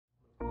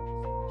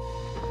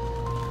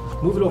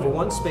Move it over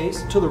one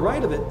space. To the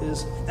right of it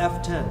is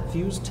F10,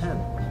 fuse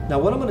 10. Now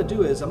what I'm going to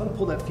do is I'm going to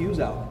pull that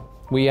fuse out.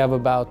 We have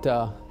about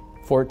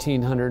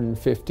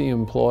 1,450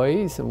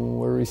 employees, and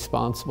we're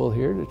responsible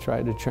here to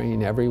try to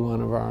train every one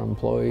of our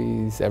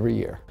employees every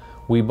year.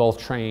 We both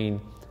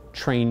train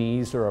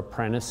trainees or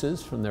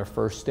apprentices from their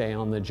first day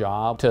on the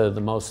job to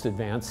the most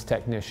advanced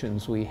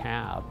technicians we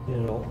have. You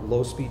know,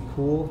 low speed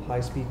cool,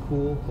 low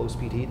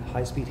speed heat,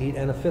 high speed heat,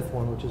 and a fifth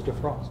one, which is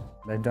defrost.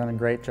 They've done a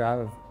great job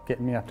of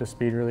getting me up to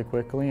speed really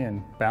quickly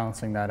and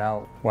balancing that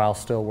out while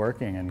still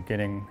working and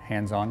getting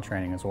hands-on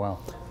training as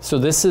well. So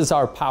this is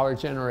our power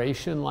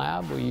generation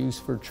lab we use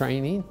for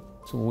training.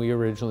 So when we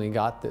originally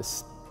got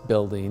this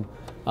building,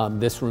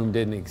 this room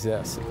didn't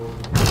exist.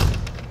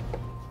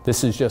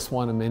 This is just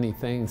one of many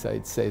things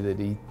I'd say that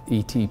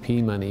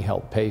ETP money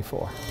helped pay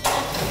for.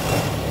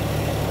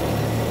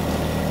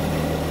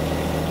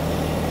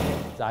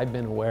 I've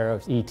been aware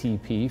of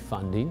ETP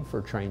funding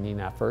for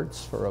training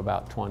efforts for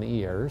about 20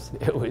 years.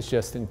 It was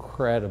just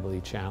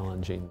incredibly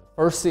challenging.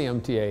 First,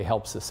 CMTA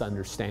helps us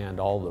understand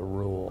all the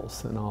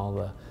rules and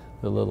all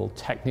the little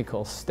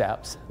technical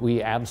steps.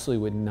 We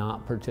absolutely would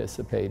not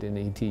participate in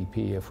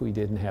ETP if we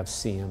didn't have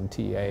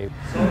CMTA.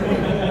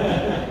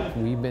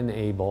 We've been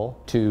able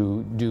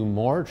to do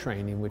more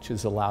training, which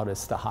has allowed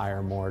us to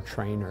hire more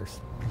trainers.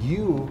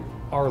 You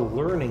are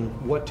learning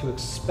what to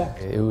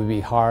expect. It would be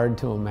hard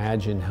to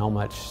imagine how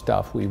much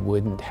stuff we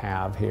wouldn't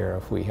have here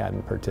if we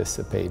hadn't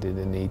participated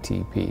in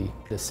ETP.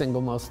 The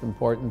single most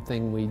important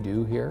thing we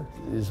do here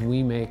is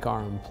we make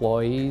our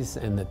employees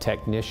and the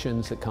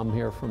technicians that come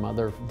here from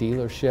other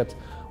dealerships,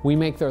 we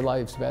make their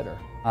lives better.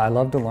 I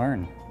love to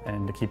learn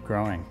and to keep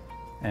growing,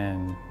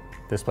 and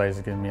this place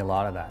has given me a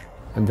lot of that.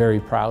 I'm very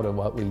proud of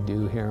what we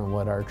do here and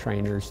what our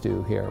trainers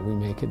do here. We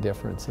make a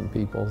difference in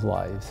people's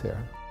lives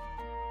here.